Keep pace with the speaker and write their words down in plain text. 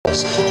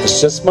It's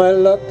just my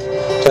luck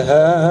to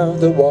have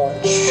the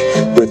watch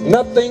with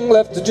nothing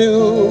left to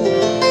do.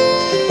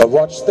 I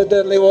watch the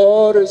deadly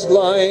waters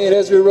glide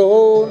as we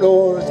roll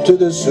north to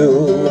the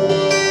Sioux,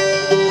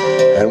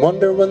 and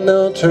wonder when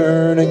they'll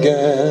turn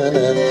again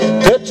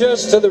and pitch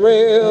us to the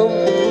rail,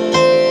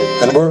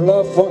 and we're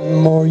off one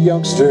more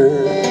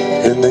youngster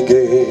in the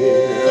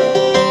gale.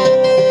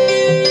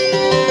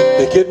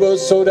 The kid was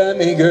so damn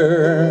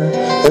eager,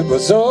 it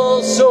was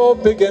all so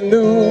big and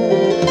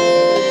new.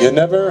 You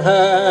never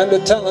had to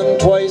tell him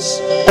twice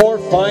or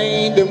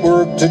find him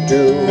work to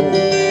do.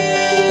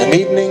 And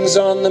evenings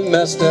on the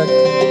mess deck,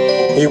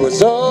 he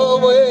was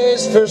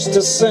always first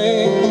to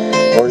sing,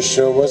 or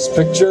show us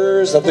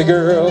pictures of the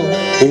girl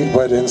he'd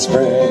wed in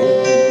spring.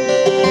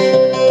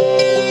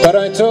 But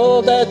I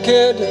told that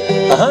kid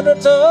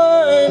 100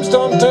 times,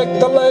 don't take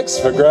the lakes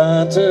for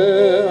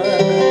granted.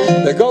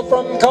 They go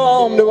from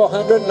calm to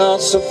 100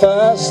 knots so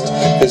fast,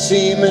 they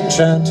seem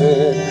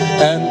enchanted.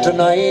 And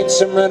tonight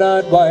some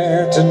red-eyed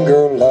Wyerton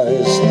girl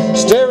lies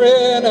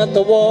staring at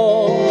the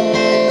wall,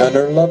 and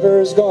her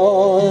lover's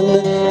gone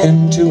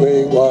into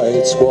a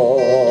white squall.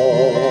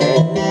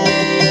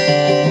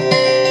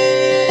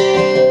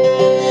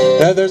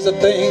 Now there's a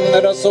thing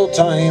that us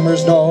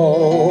old-timers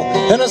know,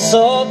 in a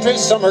sultry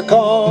summer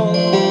calm,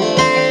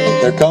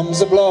 there comes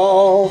a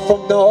blow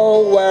from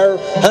nowhere,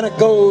 and it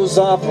goes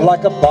off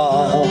like a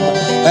bomb,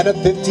 and a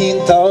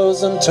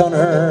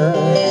 15,000-tonner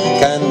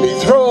can be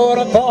thrown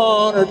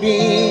upon her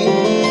beam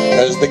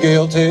as the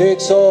gale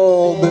takes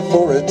all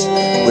before it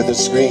with a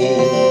scream.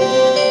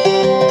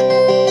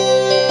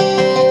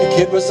 The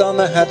kid was on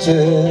the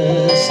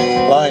hatches,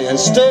 lying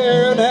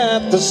staring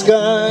at the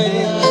sky,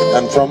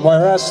 and from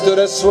where I stood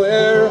I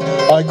swear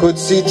I could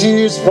see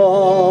tears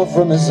fall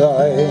from his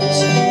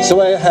eyes. So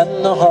I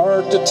hadn't the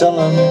heart to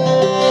tell him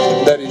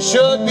that he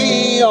should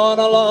be on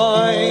a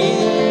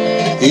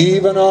line,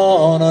 even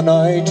on a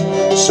night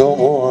so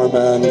warm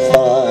and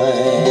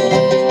fine.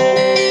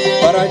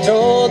 But I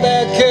told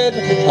that kid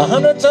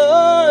 100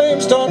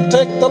 times, don't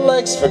take the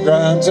lakes for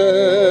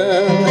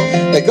granted.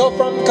 They go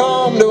from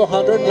calm to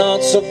 100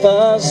 knots so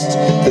fast,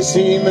 they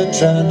seem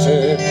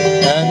enchanted.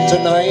 And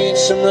tonight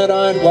some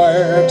red-eyed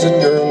Wyerton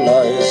girl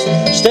lies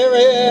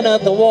staring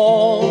at the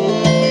wall,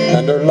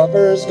 and her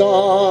lover's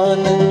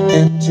gone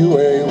into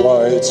a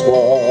white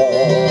squall.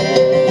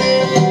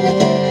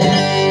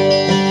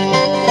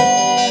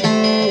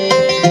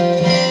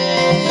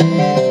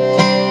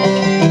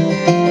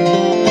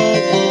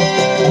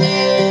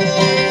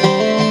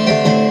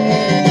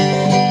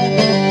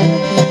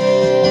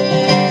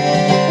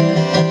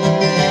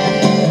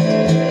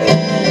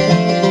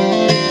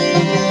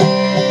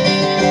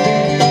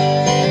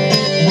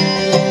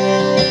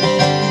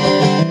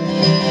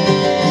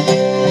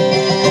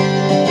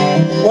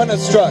 When it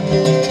struck,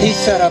 he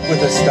sat up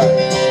with a start.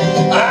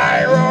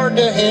 I roared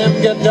to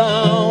him, get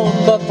down,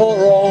 but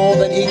for all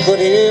that he could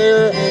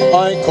hear,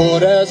 I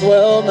could as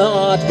well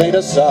not make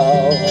a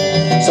sound.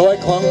 So I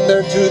clung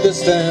there to the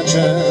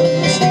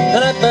stanchions,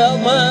 and I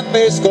felt my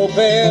face go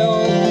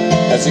pale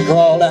as he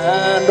crawled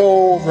hand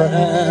over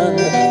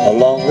hand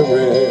along the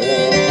rail.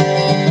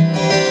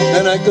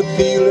 And I could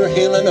feel her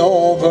heeling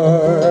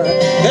over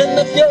in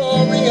the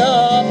fury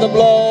of the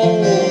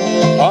blow.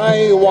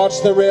 I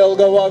watched the rail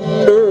go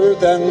under,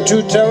 then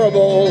too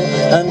terrible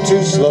and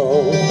too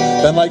slow.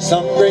 Then like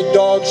some great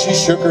dog she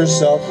shook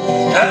herself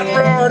and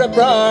roared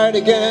upright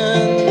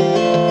again.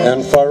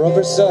 And far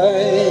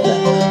overside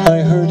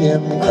I heard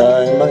him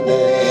crying my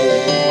name.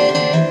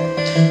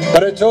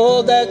 But I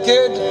told that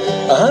kid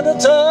 100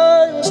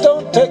 times,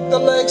 don't take the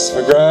lakes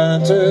for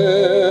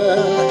granted.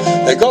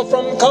 They go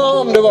from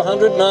calm to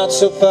 100 knots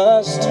so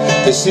fast,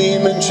 they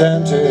seem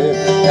enchanted.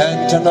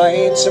 And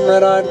tonight some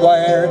red-eyed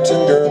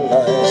Wyerton girl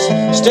lies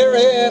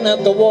staring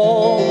at the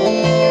wall,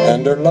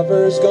 and her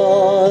lover's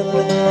gone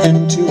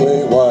into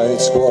a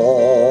white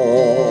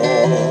squall.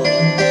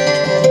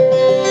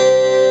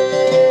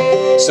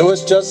 So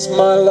it's just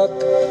my luck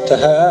to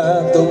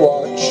have the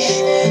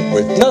watch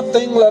with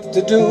nothing left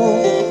to do.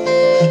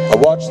 I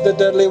watch the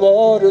deadly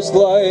waters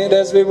glide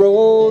as we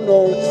roll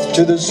north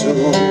to the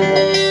Sioux.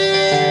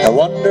 I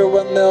wonder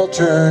when they'll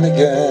turn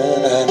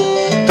again and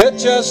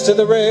pitch us to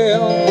the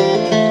rail,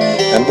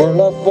 and we're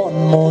left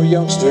one more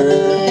youngster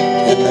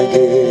in the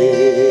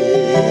gale.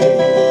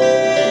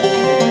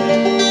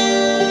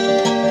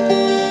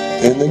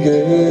 In the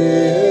gale.